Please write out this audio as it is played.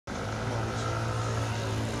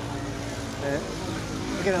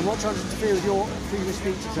Again, I'm not trying to interfere with your freedom of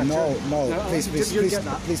speech, etc. No,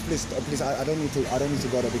 please. I don't need to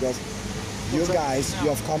go there because you guys, you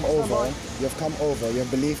have come over, you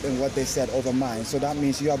have believed in what they said over mine. So that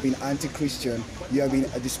means you have been anti-Christian, you have been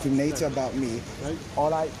a discriminator about me.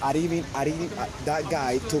 That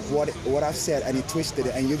guy took what I've said and he twisted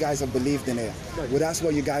it, and you guys have believed in it. Well, that's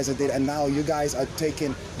what you guys did, and now you guys are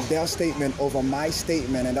taking their statement over my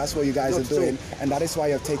statement, and that's what you guys are doing, and that is why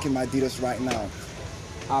you're taking my details right now.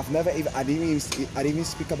 I didn't even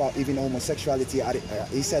speak about even homosexuality.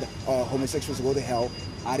 He said homosexuals go to hell.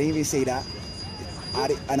 I didn't even say that.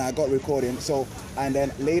 And I got recording. So, and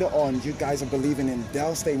then later on, you guys are believing in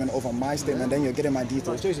their statement over my statement. Then you're getting my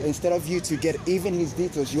details. Instead of you to get even his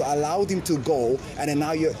details, you allowed him to go, and then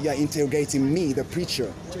now you're interrogating me, the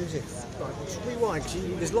preacher. Joseph, right, just rewind.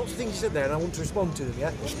 There's lots of things you said there, and I want to respond to them.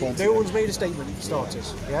 Yeah. No one's made a statement for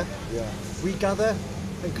starters. Yeah. Yeah. We gather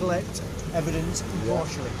and collect evidence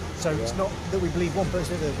impartially. So it's not that we believe one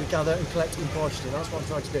person, that we gather and collect impartially. That's what I'm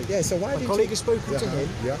trying to do. Yeah, so why my colleague has spoken to him.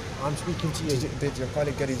 Yeah. I'm speaking to you. Did your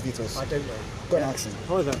colleague get his details? I don't know. Go and ask him.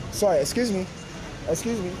 Hi there. Sorry, excuse me.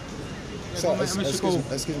 Sorry,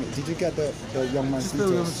 excuse me. Did you get the young man's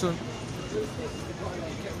details?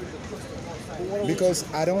 Because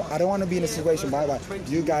I don't want to be in a situation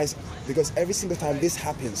you guys, because every single time this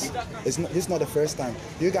happens, this is not the first time.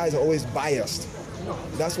 You guys are always biased.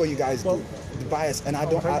 That's what you guys do. Bias, and I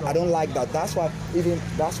don't like that. That's why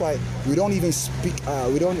we don't even speak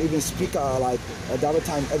like the other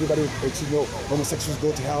time everybody homosexuals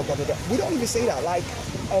go to hell, blah, blah, blah. We don't even say that, like,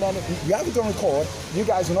 and then you have it on record, you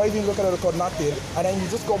guys will not even look at the record, nothing, and then you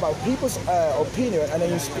just go by people's opinion, and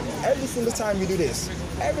then you speak every single time you do this.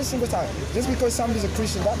 Every single time. Just because somebody's a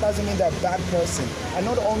Christian, that doesn't mean they're a bad person. And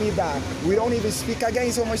not only that, we don't even speak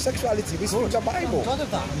against homosexuality, we speak the Bible. I'm glad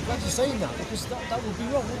of that. I'm glad you're saying that, because that would be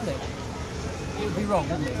wrong, wouldn't it? It would be wrong,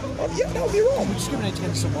 wouldn't it? Oh, yeah, that would be wrong. We discriminate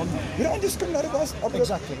against someone. We don't discriminate against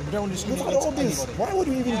exactly. We don't discriminate against anybody. Why would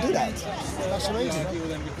we even do that? That's amazing.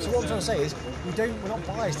 So what I'm trying to say is, we're not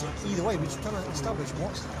biased either way. We're just trying to establish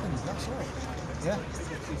what's happened. That's all. Yeah.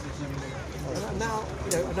 And now,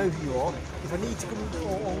 I know who you are. If I need to come,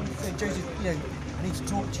 or Joseph, I need to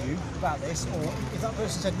talk to you about this, or if that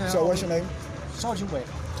person said no. So what's your name? Sergeant Witt,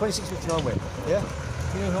 2659 Witt. Yeah.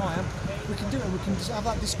 You know who I am. We can do it. We can just have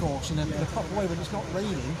that discourse in a proper way when it's not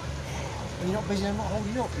raining and you're not busy and I'm not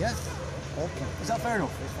holding you up. Yeah. Okay. Is that fair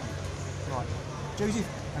enough? Right. Joseph,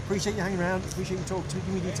 I appreciate you hanging around. Appreciate you talking to me,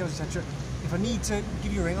 give me details, etc. If I need to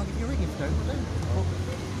give you a ring, I'll give you a ring. If I don't, I don't.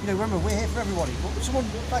 But, remember, we're here for everybody. But if someone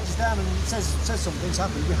badges down and says something's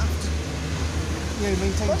happened, we have to,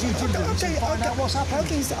 maintain due diligence and find out what's happened.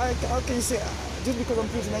 How can you say? Just because I'm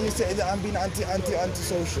preaching and you say that I'm being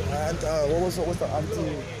antisocial and what's the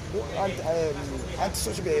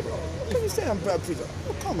antisocial behaviour? Can you say I'm a preacher?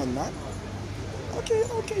 Oh, come on, man. Okay,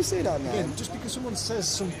 how can you say that, man? Again, just because someone says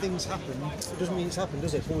some things happen, it doesn't mean it's happened,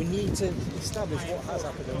 does it? But we need to establish what has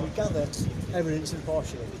happened, and we gather evidence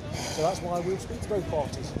impartially. So that's why we speak to both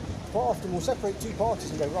parties. Quite often we'll separate two parties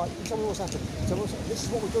and go, right, tell me what's happened. This is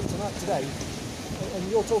what we've done tonight today, and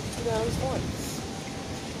you're talking to me now, it's fine.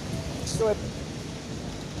 So